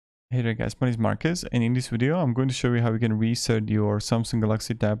Hey there guys, my name is Marcus, and in this video I'm going to show you how you can reset your Samsung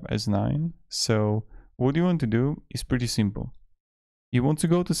Galaxy Tab S9. So what you want to do is pretty simple. You want to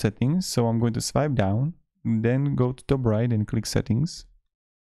go to settings, so I'm going to swipe down, then go to top right and click settings.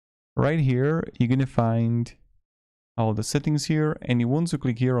 Right here you're going to find all the settings here, and you want to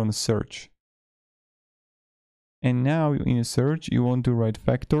click here on search. And now in a search you want to write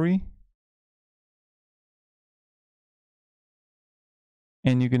factory.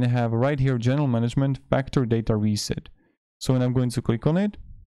 And you're going to have right here general management factory data reset. So when I'm going to click on it,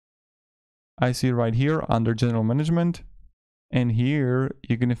 I see right here under general management, and here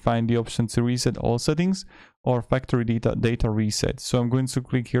you're going to find the option to reset all settings or factory data reset. So I'm going to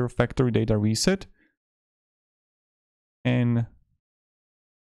click here factory data reset, and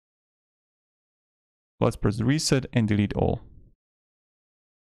let's press reset and delete all.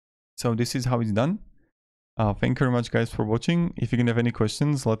 So this is how it's done. Thank you very much guys for watching. If you can have any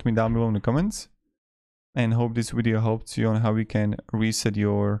questions, let me down below in the comments, and hope this video helped you on how we can reset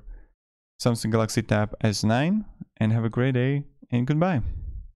your Samsung Galaxy Tab S9, and have a great day and goodbye.